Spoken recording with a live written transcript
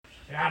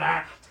Shut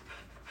up.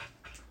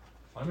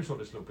 Let me sort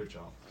this little bitch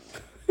out.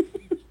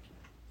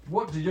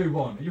 What do you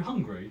want? Are you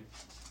hungry?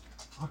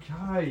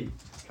 Okay.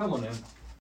 Come on then.